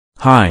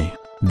Hi,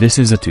 this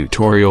is a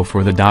tutorial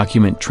for the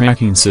document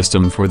tracking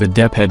system for the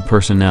DEP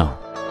personnel.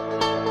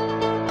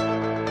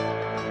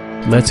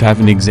 Let's have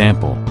an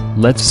example.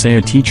 Let's say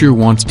a teacher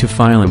wants to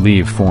file a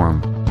leave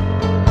form.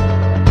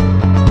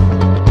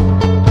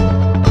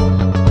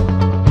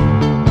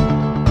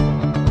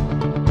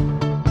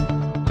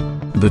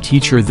 The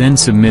teacher then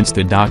submits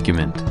the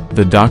document.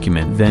 The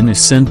document then is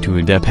sent to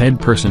a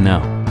DEP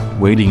personnel,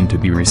 waiting to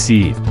be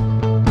received.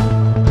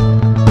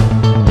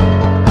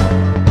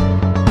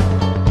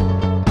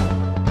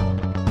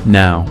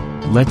 Now,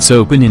 let's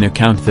open an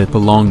account that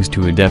belongs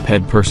to a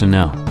DEP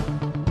personnel.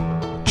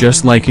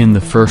 Just like in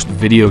the first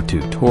video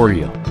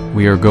tutorial,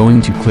 we are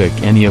going to click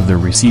any of the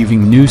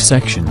Receiving New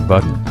section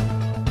button.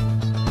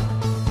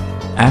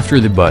 After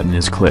the button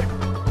is clicked,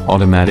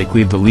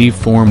 automatically the leave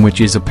form, which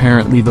is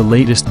apparently the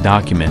latest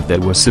document that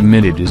was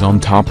submitted, is on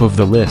top of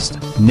the list.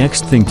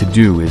 Next thing to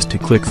do is to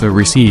click the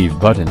Receive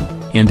button,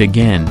 and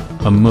again,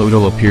 a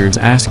modal appears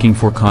asking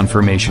for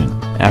confirmation.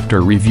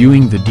 After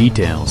reviewing the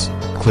details,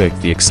 click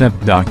the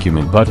Accept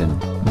Document button.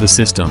 The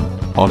system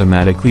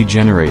automatically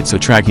generates a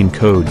tracking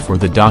code for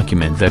the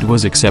document that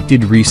was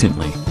accepted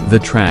recently. The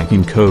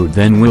tracking code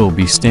then will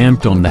be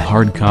stamped on the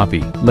hard copy.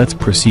 Let's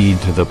proceed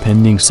to the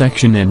pending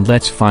section and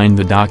let's find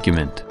the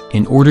document.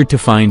 In order to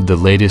find the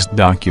latest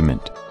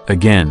document,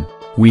 again,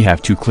 we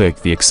have to click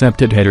the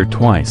Accepted header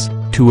twice,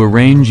 to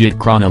arrange it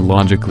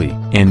chronologically,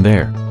 and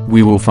there,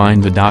 we will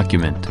find the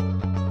document.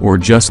 Or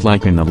just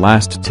like in the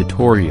last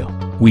tutorial,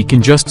 we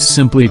can just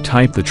simply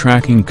type the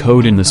tracking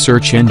code in the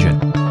search engine.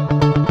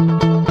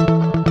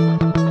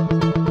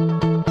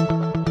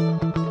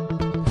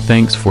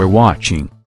 Thanks for watching.